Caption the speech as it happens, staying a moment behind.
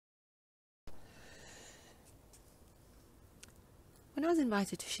When I was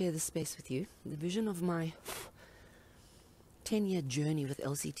invited to share this space with you, the vision of my 10-year journey with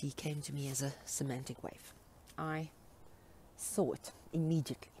LCT came to me as a semantic wave. I saw it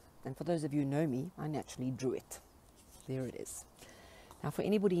immediately. And for those of you who know me, I naturally drew it. There it is. Now, for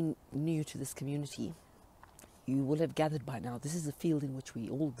anybody new to this community, you will have gathered by now, this is a field in which we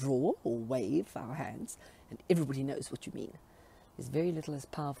all draw or wave our hands, and everybody knows what you mean. There's very little as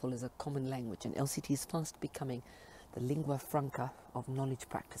powerful as a common language, and LCT is fast becoming the lingua franca of knowledge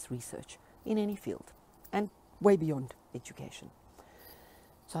practice research in any field, and way beyond education.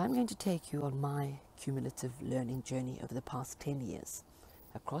 So I'm going to take you on my cumulative learning journey over the past 10 years,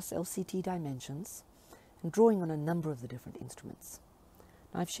 across LCT dimensions, and drawing on a number of the different instruments.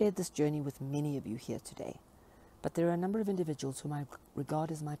 Now, I've shared this journey with many of you here today, but there are a number of individuals whom I regard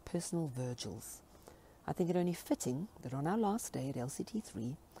as my personal Virgils. I think it only fitting that on our last day at LCT 3,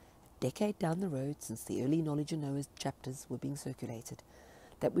 a decade down the road since the early Knowledge and Knowers chapters were being circulated,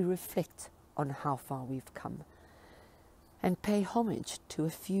 that we reflect on how far we've come and pay homage to a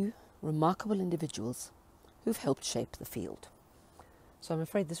few remarkable individuals who've helped shape the field. So I'm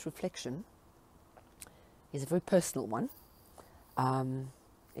afraid this reflection is a very personal one.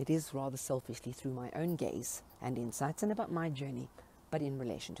 It is rather selfishly through my own gaze and insights and about my journey, but in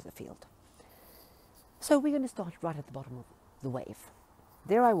relation to the field. So we're going to start right at the bottom of the wave.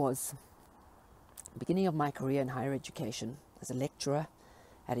 There I was, beginning of my career in higher education as a lecturer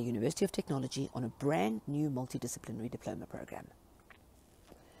at a University of Technology on a brand new multidisciplinary diploma program.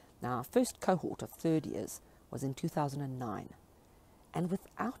 Now, our first cohort of third years was in 2009, and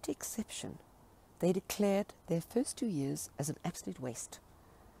without exception, they declared their first 2 years as an absolute waste,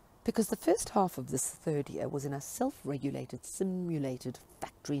 because the first half of this third year was in a self-regulated, simulated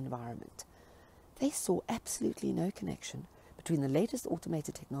factory environment. They saw absolutely no connection between the latest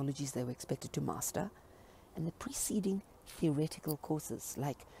automated technologies they were expected to master and the preceding theoretical courses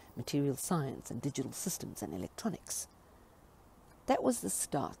like material science and digital systems and electronics. That was the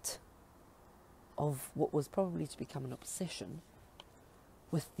start of what was probably to become an obsession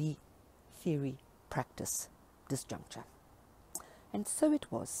with the theory-practice disjuncture. And so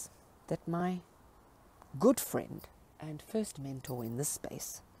it was that my good friend and first mentor in this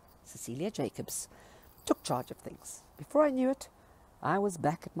space, Cecilia Jacobs, took charge of things. Before I knew it, I was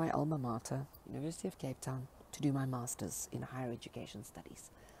back at my alma mater, University of Cape Town, to do my master's in higher education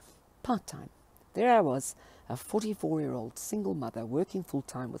studies. Part-time. There I was, a 44-year-old single mother working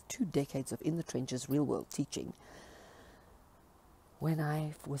full-time with 2 decades of in-the-trenches real-world teaching, when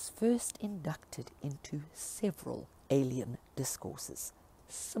I was first inducted into several alien discourses,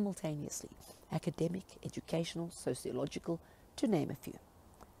 simultaneously, academic, educational, sociological, to name a few.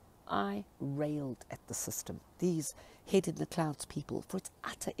 I railed at the system, these head-in-the-clouds people, for its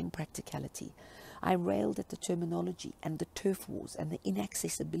utter impracticality. I railed at the terminology and the turf wars and the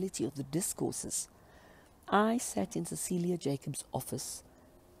inaccessibility of the discourses. I sat in Cecilia Jacobs' office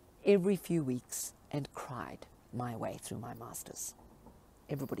every few weeks and cried my way through my master's.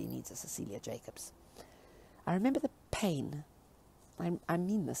 Everybody needs a Cecilia Jacobs. I remember the pain, I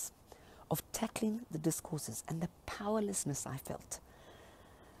mean this, of tackling the discourses and the powerlessness I felt.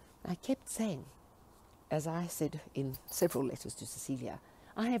 I kept saying, as I said in several letters to Cecilia,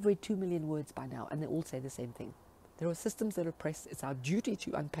 I have read 2 million words by now, and they all say the same thing. There are systems that oppress. It's our duty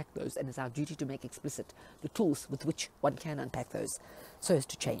to unpack those, and it's our duty to make explicit the tools with which one can unpack those so as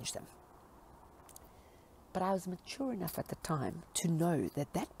to change them. But I was mature enough at the time to know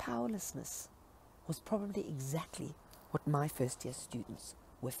that that powerlessness was probably exactly what my first-year students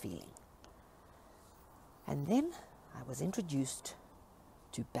were feeling. And then I was introduced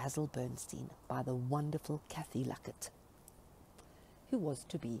to Basil Bernstein by the wonderful Kathy Luckett, who was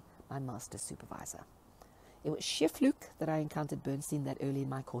to be my master's supervisor. It was sheer fluke that I encountered Bernstein that early in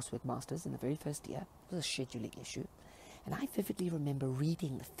my coursework masters in the very first year. It was a scheduling issue. And I vividly remember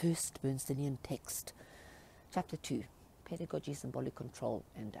reading the first Bernsteinian text, Chapter 2, Pedagogy, Symbolic Control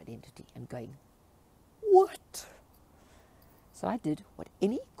and Identity, and going, what? So I did what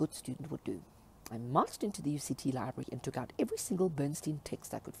any good student would do. I marched into the UCT library and took out every single Bernstein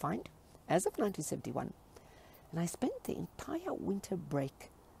text I could find, as of 1971, and I spent the entire winter break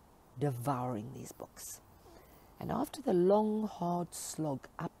devouring these books. And after the long, hard slog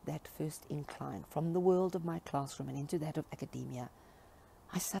up that first incline from the world of my classroom and into that of academia,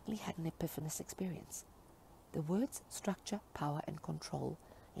 I suddenly had an epiphanous experience. The words structure, power, and control,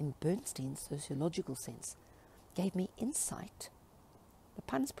 in Bernstein's sociological sense, gave me insight, the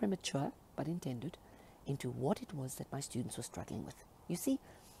pun's premature but intended, into what it was that my students were struggling with. You see,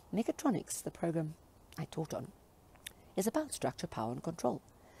 mechatronics, the program I taught on, is about structure, power, and control.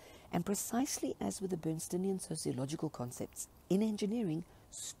 And precisely as with the Bernsteinian sociological concepts, in engineering,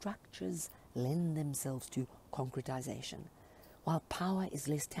 structures lend themselves to concretization, while power is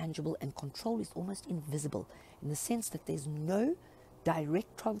less tangible and control is almost invisible, in the sense that there's no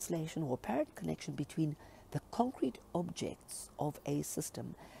direct translation or apparent connection between the concrete objects of a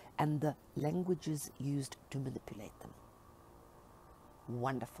system and the languages used to manipulate them.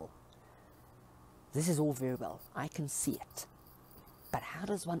 Wonderful. This is all very well. I can see it. But how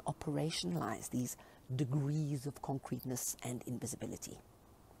does one operationalize these degrees of concreteness and invisibility?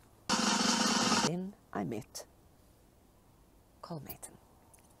 And then I met Carl Mayton.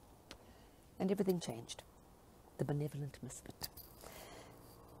 And everything changed. The benevolent misfit.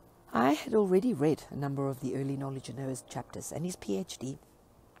 I had already read a number of the early Knowledge and Knowers chapters and his PhD,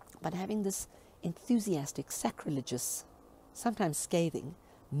 but having this enthusiastic, sacrilegious, sometimes scathing,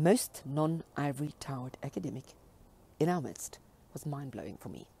 most non-ivory towered academic in our midst was mind-blowing for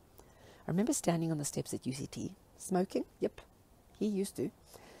me. I remember standing on the steps at UCT, smoking, yep, he used to,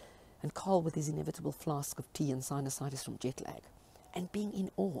 and Carl with his inevitable flask of tea and sinusitis from jet lag, and being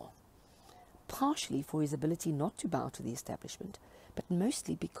in awe, partially for his ability not to bow to the establishment, but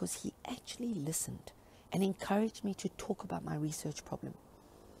mostly because he actually listened and encouraged me to talk about my research problem.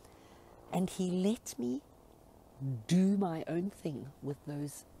 And he let me do my own thing with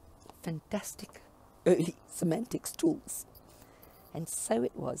those fantastic early semantics tools. And so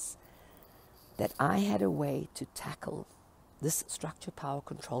it was that I had a way to tackle this structure power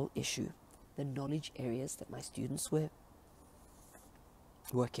control issue, the knowledge areas that my students were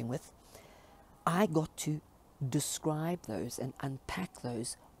working with. I got to describe those and unpack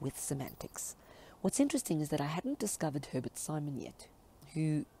those with semantics. What's interesting is that I hadn't discovered Herbert Simon yet,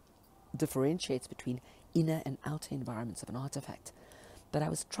 who differentiates between inner and outer environments of an artifact. But I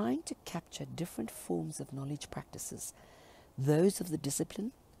was trying to capture different forms of knowledge practices, those of the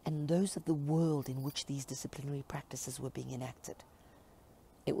discipline and those of the world in which these disciplinary practices were being enacted.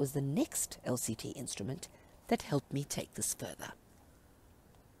 It was the next LCT instrument that helped me take this further.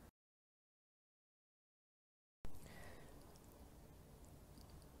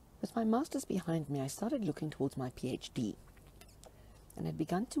 With my master's behind me, I started looking towards my PhD and had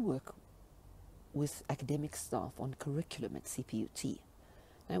begun to work with academic staff on curriculum at CPUT.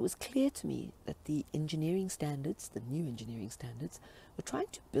 Now, it was clear to me that the engineering standards, the new engineering standards, were trying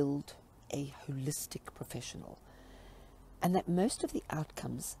to build a holistic professional, and that most of the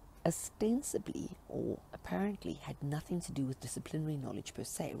outcomes ostensibly or apparently had nothing to do with disciplinary knowledge per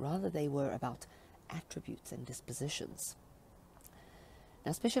se. Rather, they were about attributes and dispositions.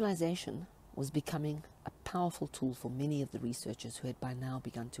 Now, specialization was becoming a powerful tool for many of the researchers who had by now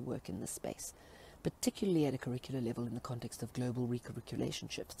begun to work in this space, particularly at a curricular level in the context of global recurriculation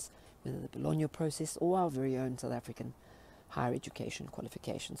shifts, whether the Bologna process or our very own South African higher education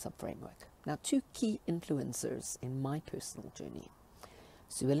qualification sub-framework. Now, two key influencers in my personal journey,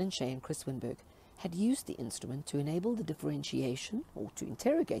 Sue Ellen Shea and Chris Winberg, had used the instrument to enable the differentiation, or to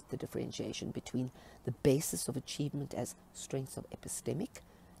interrogate the differentiation between the basis of achievement as strengths of epistemic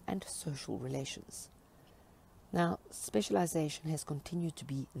and social relations. Now, specialization has continued to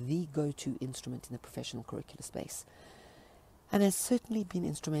be the go-to instrument in the professional curricular space, and has certainly been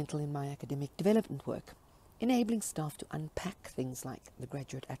instrumental in my academic development work, enabling staff to unpack things like the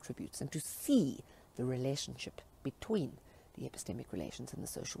graduate attributes and to see the relationship between the epistemic relations and the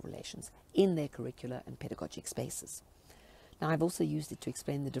social relations in their curricular and pedagogic spaces. Now, I've also used it to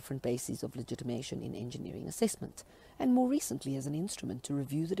explain the different bases of legitimation in engineering assessment, and more recently as an instrument to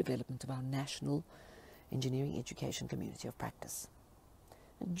review the development of our national engineering education community of practice.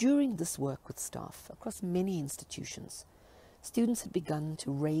 During this work with staff across many institutions, students had begun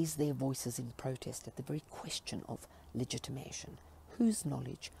to raise their voices in protest at the very question of legitimation. Whose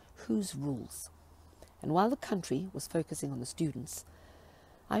knowledge? Whose rules? And while the country was focusing on the students,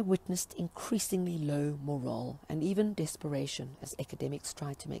 I witnessed increasingly low morale and even desperation as academics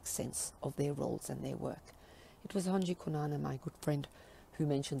tried to make sense of their roles and their work. It was Hanji Konana, my good friend, who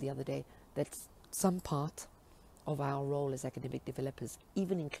mentioned the other day that some part of our role as academic developers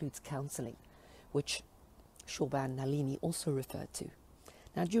even includes counseling, which Shoba and Nalini also referred to.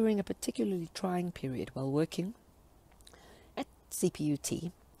 Now, during a particularly trying period while working at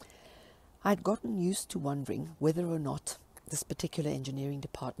CPUT, I'd gotten used to wondering whether or not this particular engineering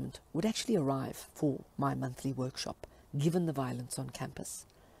department would actually arrive for my monthly workshop, given the violence on campus.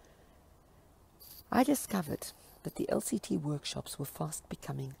 I discovered that the LCT workshops were fast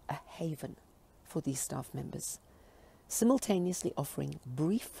becoming a haven for these staff members, simultaneously offering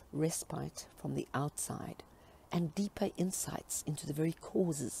brief respite from the outside and deeper insights into the very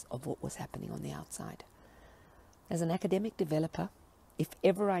causes of what was happening on the outside. As an academic developer If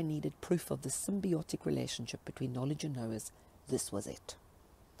ever I needed proof of the symbiotic relationship between knowledge and knowers, this was it.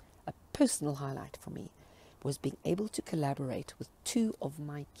 A personal highlight for me was being able to collaborate with two of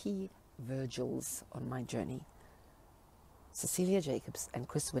my key Virgils on my journey, Cecilia Jacobs and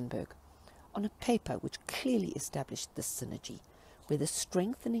Chris Winberg, on a paper which clearly established this synergy, where the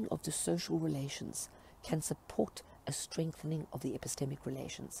strengthening of the social relations can support a strengthening of the epistemic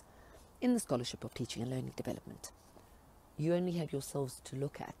relations in the scholarship of teaching and learning development. You only have yourselves to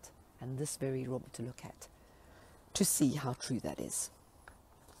look at, and this very room to look at, to see how true that is.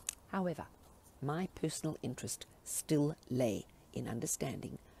 However, my personal interest still lay in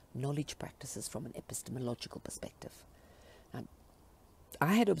understanding knowledge practices from an epistemological perspective. Now,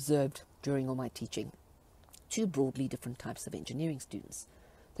 I had observed during all my teaching two broadly different types of engineering students: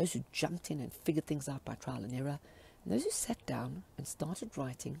 those who jumped in and figured things out by trial and error, and those who sat down and started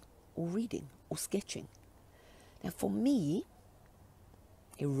writing or reading or sketching. Now, for me,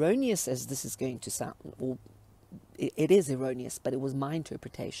 erroneous as this is going to sound, or it is erroneous, but it was my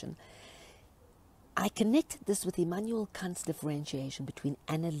interpretation, I connected this with Immanuel Kant's differentiation between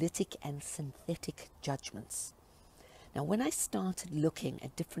analytic and synthetic judgments. Now, when I started looking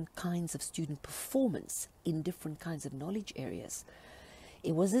at different kinds of student performance in different kinds of knowledge areas,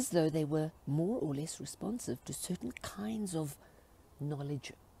 it was as though they were more or less responsive to certain kinds of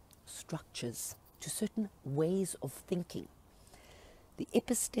knowledge structures, to certain ways of thinking. The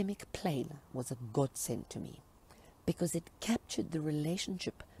epistemic plane was a godsend to me because it captured the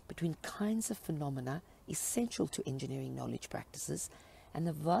relationship between kinds of phenomena essential to engineering knowledge practices and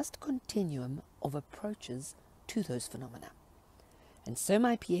the vast continuum of approaches to those phenomena. And so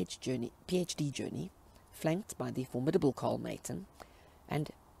my PhD journey, flanked by the formidable Carl Mayton and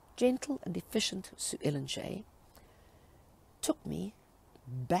gentle and efficient Sue Ellen Shea, took me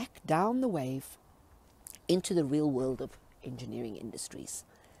back down the wave into the real world of engineering industries,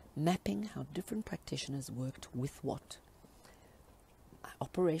 mapping how different practitioners worked with what. I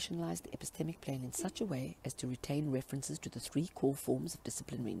operationalized the epistemic plane in such a way as to retain references to the three core forms of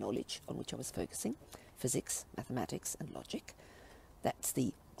disciplinary knowledge on which I was focusing: physics, mathematics, and logic. That's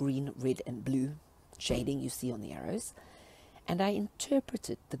the green, red, and blue shading you see on the arrows. And I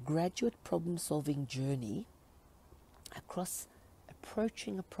interpreted the graduate problem-solving journey across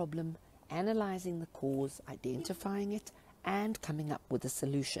approaching a problem, analyzing the cause, identifying it, and coming up with a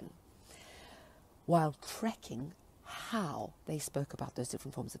solution, while tracking how they spoke about those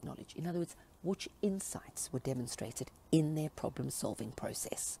different forms of knowledge. In other words, which insights were demonstrated in their problem-solving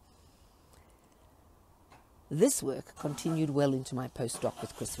process. This work continued well into my postdoc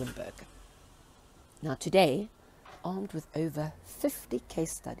with Chris Winberg. Now today, armed with over 50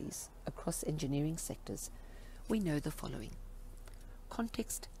 case studies across engineering sectors, we know the following: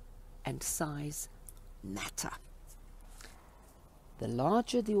 context and size matter. The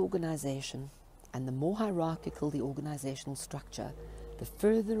larger the organization and the more hierarchical the organizational structure, the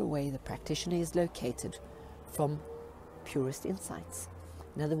further away the practitioner is located from purest insights.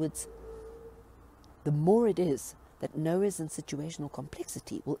 In other words, the more it is that knowers and situational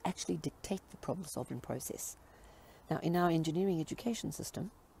complexity will actually dictate the problem-solving process. Now, in our engineering education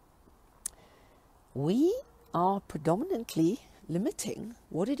system, we are predominantly limiting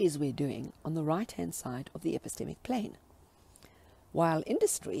what it is we're doing on the right-hand side of the epistemic plane, while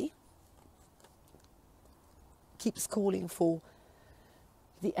industry keeps calling for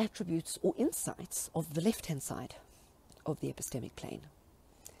the attributes or insights of the left-hand side of the epistemic plane.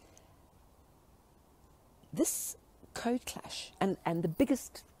 This code clash, and the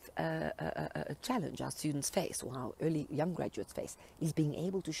biggest challenge our students face, or our early young graduates face, is being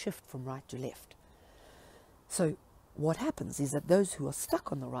able to shift from right to left. So what happens is that those who are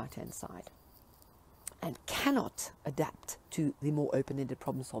stuck on the right-hand side and cannot adapt to the more open-ended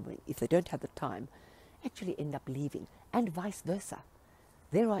problem solving, if they don't have the time, actually end up leaving, and vice versa.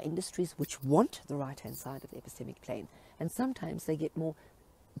 There are industries which want the right-hand side of the epistemic plane, and sometimes they get more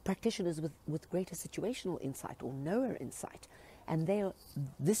practitioners with greater situational insight or knower insight, and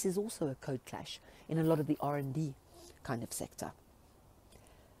this is also a code clash in a lot of the R&D kind of sector.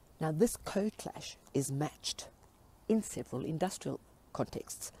 Now, this code clash is matched in several industrial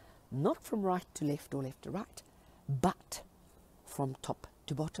contexts, not from right to left or left to right, but from top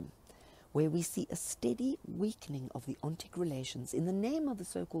to bottom, where we see a steady weakening of the ontic relations in the name of the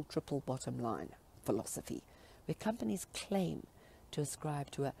so-called triple bottom line philosophy, where companies claim to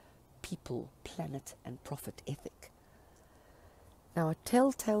ascribe to a people, planet, and profit ethic. Now, a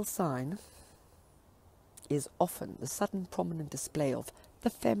telltale sign is often the sudden prominent display of the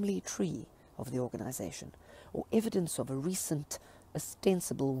family tree of the organization, or evidence of a recent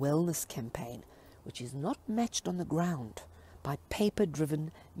ostensible wellness campaign, which is not matched on the ground by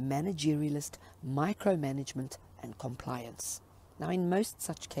paper-driven, managerialist micromanagement and compliance. Now, in most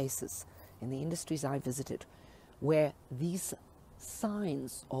such cases, in the industries I visited, where these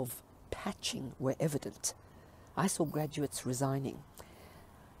signs of patching were evident, I saw graduates resigning,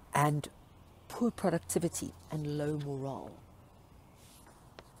 and poor productivity and low morale.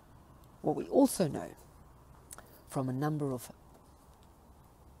 What we also know from a number of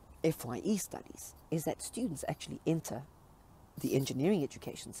FYE studies is that students actually enter the engineering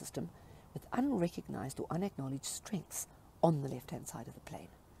education system with unrecognized or unacknowledged strengths on the left-hand side of the plane.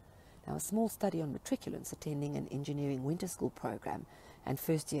 Now, a small study on matriculants attending an engineering winter school program and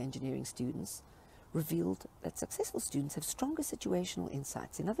first-year engineering students revealed that successful students have stronger situational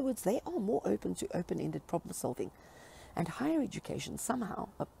insights. In other words, they are more open to open-ended problem solving, and higher education somehow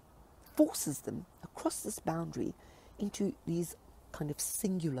forces them across this boundary into these kind of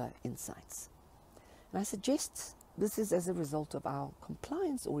singular insights. And I suggest this is as a result of our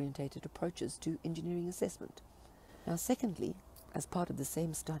compliance-orientated approaches to engineering assessment. Now, secondly, as part of the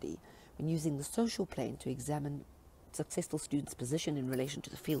same study, when using the social plane to examine successful students' position in relation to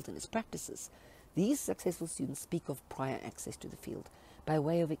the field and its practices, these successful students speak of prior access to the field by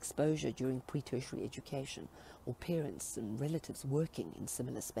way of exposure during pre-tertiary education or parents and relatives working in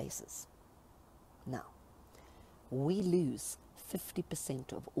similar spaces. Now, we lose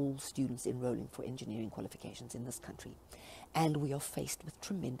 50% of all students enrolling for engineering qualifications in this country, and we are faced with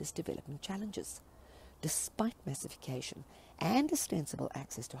tremendous development challenges. Despite massification and ostensible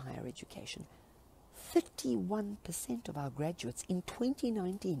access to higher education, 31% of our graduates in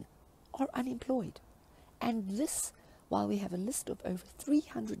 2019 are unemployed. And this, while we have a list of over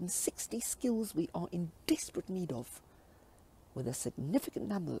 360 skills we are in desperate need of, with a significant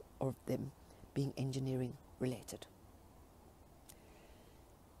number of them being engineering related.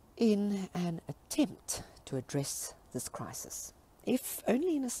 In an attempt to address this crisis, if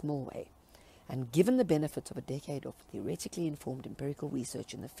only in a small way, and given the benefits of a decade of theoretically informed empirical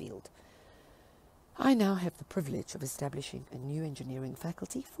research in the field, I now have the privilege of establishing a new engineering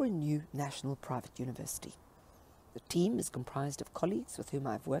faculty for a new national private university. The team is comprised of colleagues with whom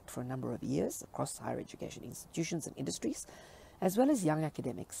I've worked for a number of years across higher education institutions and industries, as well as young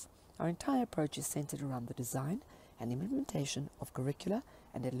academics. Our entire approach is centered around the design and implementation of curricula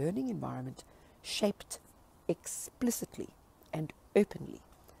and a learning environment shaped explicitly and openly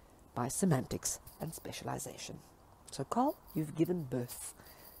by semantics and specialization. So, Carl, you've given birth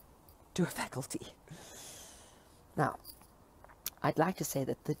to a faculty. Now, I'd like to say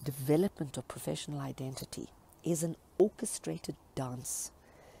that the development of professional identity is an orchestrated dance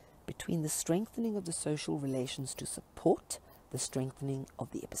between the strengthening of the social relations to support the strengthening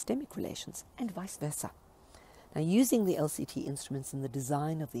of the epistemic relations and vice versa. Now, using the LCT instruments in the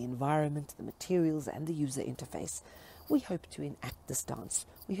design of the environment, the materials, and the user interface, we hope to enact this dance.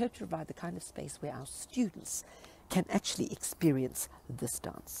 We hope to provide the kind of space where our students can actually experience this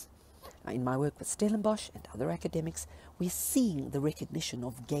dance. Now, in my work with Stellenbosch and other academics, we're seeing the recognition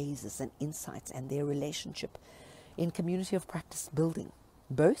of gazes and insights and their relationship in community of practice building,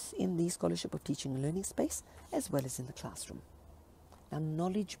 both in the scholarship of teaching and learning space as well as in the classroom. Now,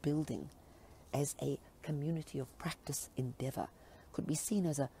 knowledge building as a community of practice endeavor could be seen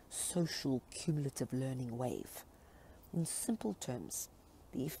as a social cumulative learning wave. In simple terms,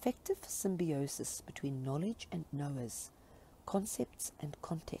 the effective symbiosis between knowledge and knowers, concepts and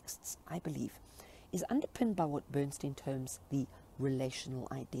contexts, I believe, is underpinned by what Bernstein terms the relational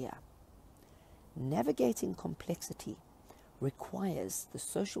idea. Navigating complexity requires the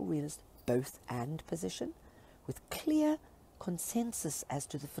social realist both-and position with clear consensus as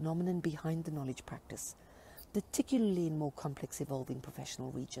to the phenomenon behind the knowledge practice, particularly in more complex evolving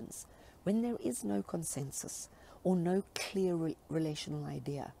professional regions. When there is no consensus or no clear relational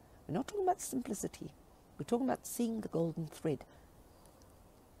idea, we're not talking about simplicity. We're talking about seeing the golden thread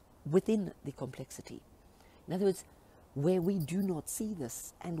within the complexity. In other words, where we do not see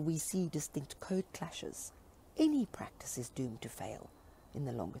this and we see distinct code clashes, any practice is doomed to fail in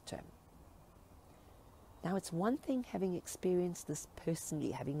the longer term. Now, it's one thing having experienced this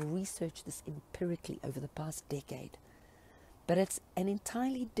personally, having researched this empirically over the past decade, but it's an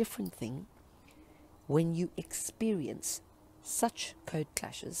entirely different thing when you experience such code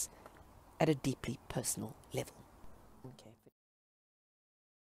clashes at a deeply personal level. Okay.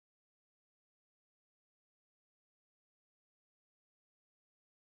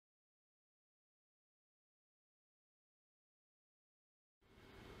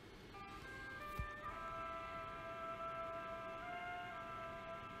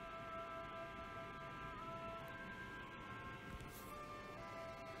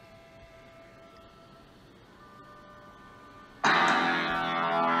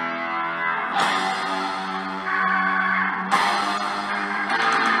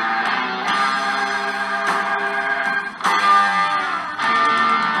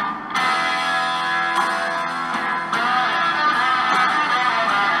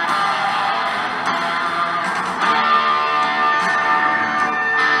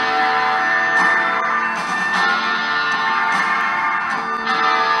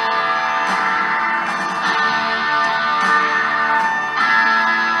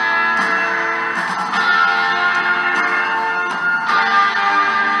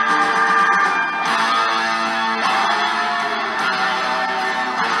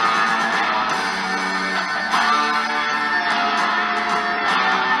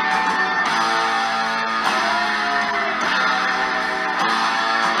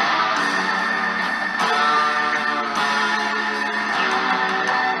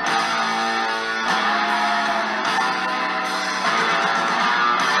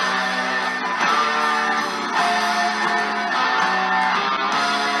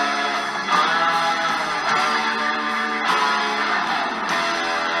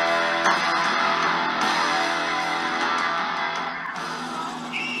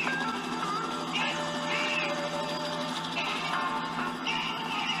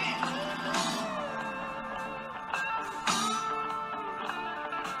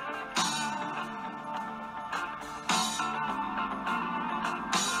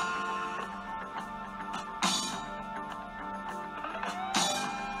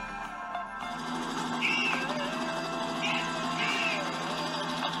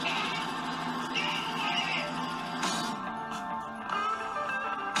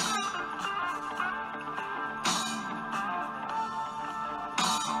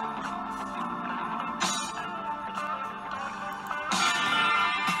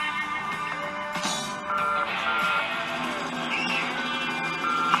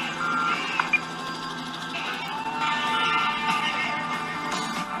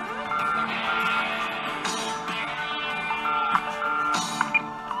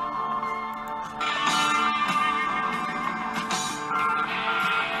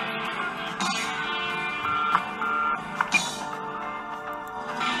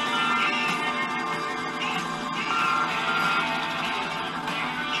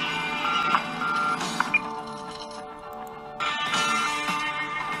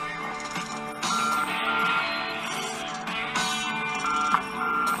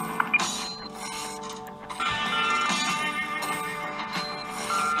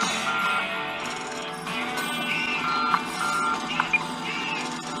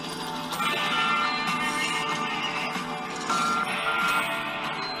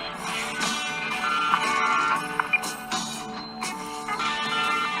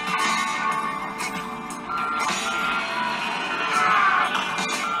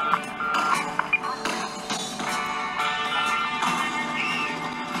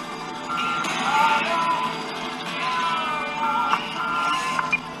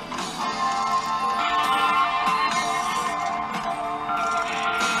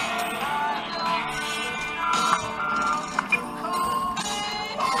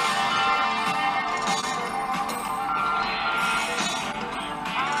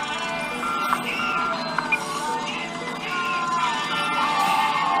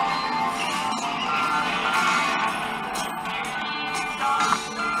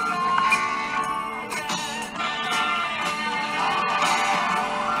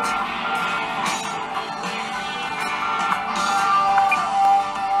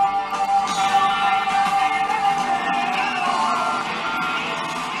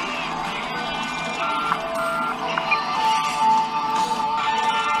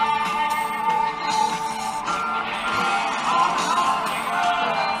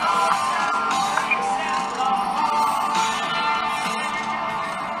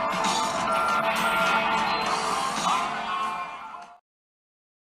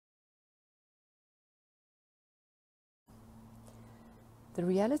 The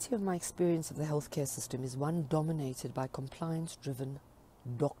reality of my experience of the healthcare system is one dominated by compliance-driven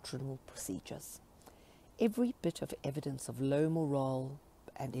doctrinal procedures. Every bit of evidence of low morale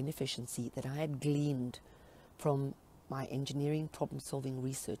and inefficiency that I had gleaned from my engineering problem-solving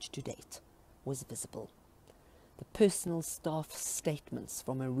research to date was visible. The personal staff statements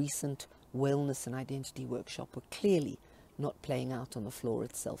from a recent wellness and identity workshop were clearly not playing out on the floor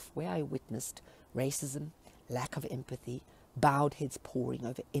itself, where I witnessed racism, lack of empathy, bowed heads poring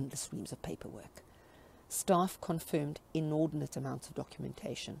over endless reams of paperwork. Staff confirmed inordinate amounts of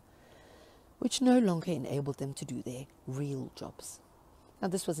documentation, which no longer enabled them to do their real jobs. Now,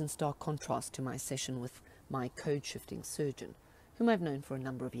 this was in stark contrast to my session with my code-shifting surgeon, whom I've known for a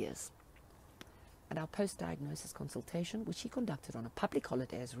number of years. At our post-diagnosis consultation, which he conducted on a public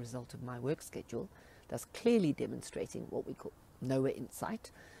holiday as a result of my work schedule, thus clearly demonstrating what we call nowhere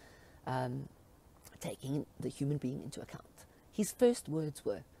incite, taking the human being into account. His first words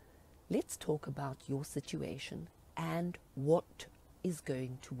were, "Let's talk about your situation and what is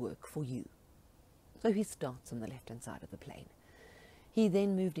going to work for you." So he starts on the left-hand side of the plane. He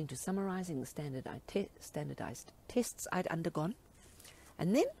then moved into summarizing the standardized tests I'd undergone,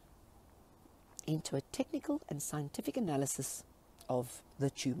 and then into a technical and scientific analysis of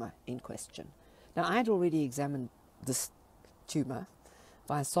the tumor in question. Now, I had already examined this tumor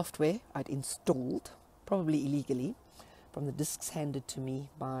via software I'd installed, probably illegally, from the discs handed to me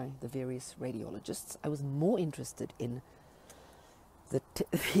by the various radiologists. I was more interested in the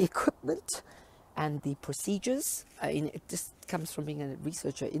equipment and the procedures. It just comes from being a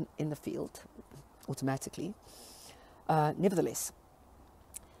researcher in the field automatically. Nevertheless,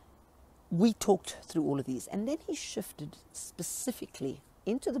 we talked through all of these, and then he shifted specifically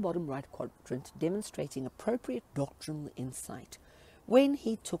into the bottom right quadrant, demonstrating appropriate doctrinal insight when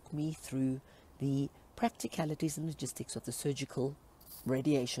he took me through the practicalities and logistics of the surgical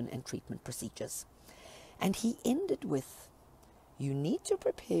radiation and treatment procedures. And he ended with, "You need to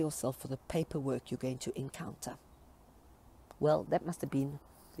prepare yourself for the paperwork you're going to encounter." Well, that must have been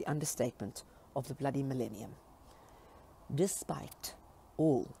the understatement of the bloody millennium. Despite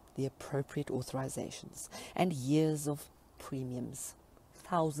all the appropriate authorizations and years of premiums,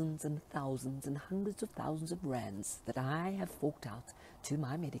 thousands and thousands and hundreds of thousands of rands that I have forked out to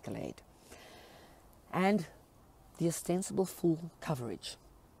my medical aid, and the ostensible full coverage,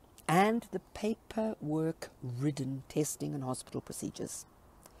 and the paperwork-ridden testing and hospital procedures,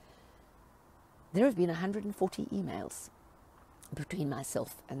 there have been 140 emails between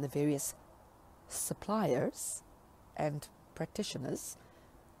myself and the various suppliers and practitioners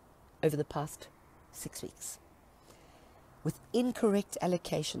over the past 6 weeks, with incorrect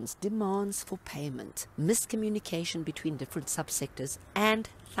allocations, demands for payment, miscommunication between different subsectors, and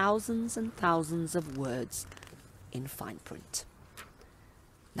thousands of words in fine print.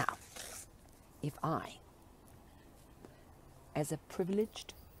 Now, if I, as a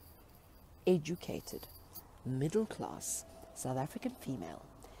privileged, educated, middle-class South African female,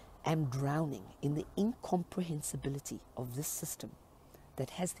 am drowning in the incomprehensibility of this system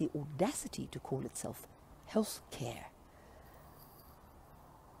that has the audacity to call itself health care,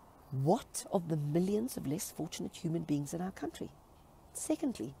 what of the millions of less fortunate human beings in our country?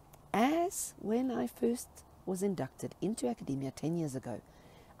 Secondly, as when I first was inducted into academia 10 years ago,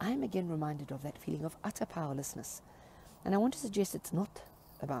 I am again reminded of that feeling of utter powerlessness. And I want to suggest it's not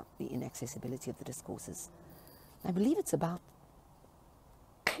about the inaccessibility of the discourses. I believe it's about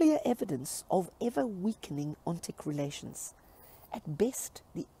clear evidence of ever-weakening ontic relations. At best,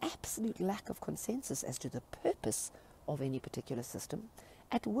 the absolute lack of consensus as to the purpose of any particular system.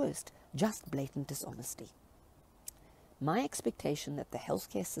 At worst, just blatant dishonesty. My expectation that the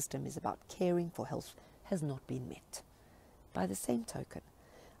healthcare system is about caring for health has not been met. By the same token,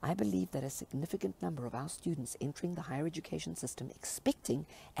 I believe that a significant number of our students entering the higher education system expecting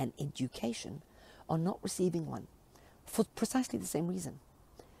an education are not receiving one for precisely the same reason.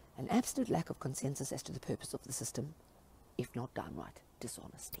 An absolute lack of consensus as to the purpose of the system, if not downright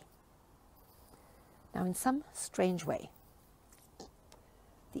dishonesty. Now, in some strange way,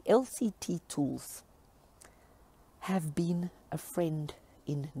 the LCT tools have been a friend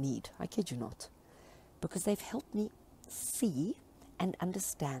in need, I kid you not, because they've helped me see and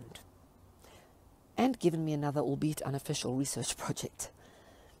understand, and given me another, albeit unofficial, research project.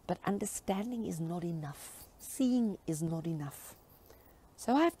 But understanding is not enough. Seeing is not enough.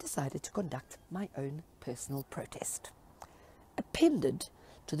 So I've decided to conduct my own personal protest. Appended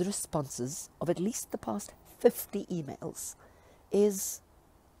to the responses of at least the past 50 emails is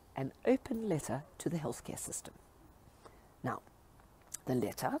an open letter to the healthcare system. Now, the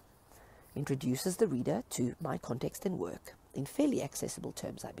letter introduces the reader to my context and work in fairly accessible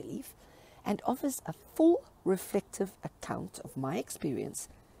terms, I believe, and offers a full reflective account of my experience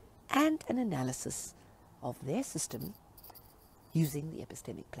and an analysis of their system using the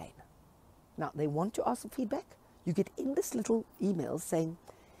epistemic plane. Now, they want to ask for feedback. You get endless little emails saying,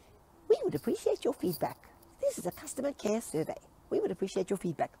 we would appreciate your feedback. This is a customer care survey. We would appreciate your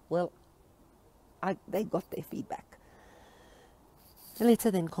feedback. Well, they got their feedback. The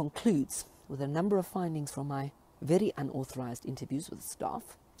letter then concludes with a number of findings from my very unauthorized interviews with the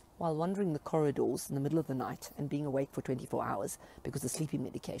staff while wandering the corridors in the middle of the night and being awake for 24 hours because the sleeping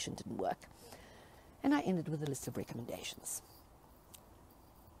medication didn't work. And I ended with a list of recommendations.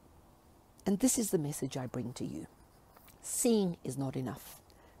 And this is the message I bring to you. Seeing is not enough.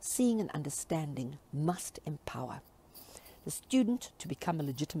 Seeing and understanding must empower the student to become a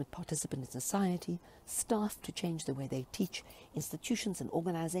legitimate participant in society, staff to change the way they teach, institutions and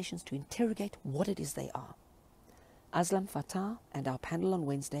organizations to interrogate what it is they are. Aslam Fatah and our panel on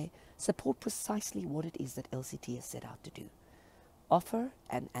Wednesday support precisely what it is that LCT has set out to do. Offer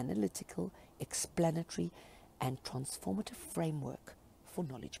an analytical, explanatory and transformative framework for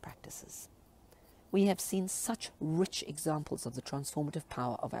knowledge practices. We have seen such rich examples of the transformative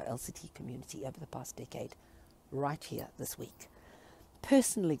power of our LCT community over the past decade, right here this week.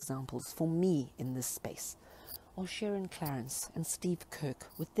 Personal examples for me in this space are Sharon Clarence and Steve Kirk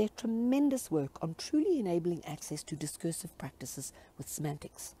with their tremendous work on truly enabling access to discursive practices with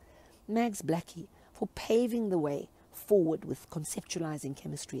semantics. Mags Blackie for paving the way forward with conceptualizing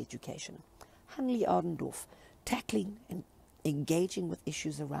chemistry education. Hanley Ardendorf tackling and engaging with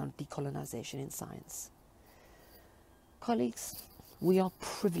issues around decolonization in science. Colleagues, we are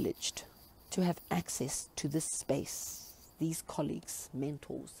privileged to have access to this space, these colleagues,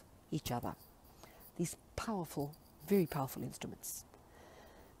 mentors, each other, these powerful, very powerful instruments.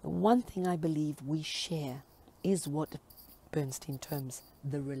 The one thing I believe we share is what Bernstein terms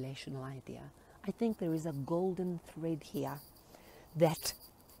the relational idea. I think there is a golden thread here that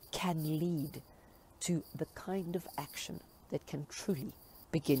can lead to the kind of action that can truly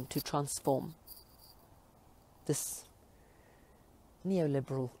begin to transform this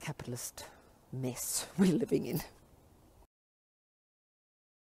neoliberal capitalist mess we're living in.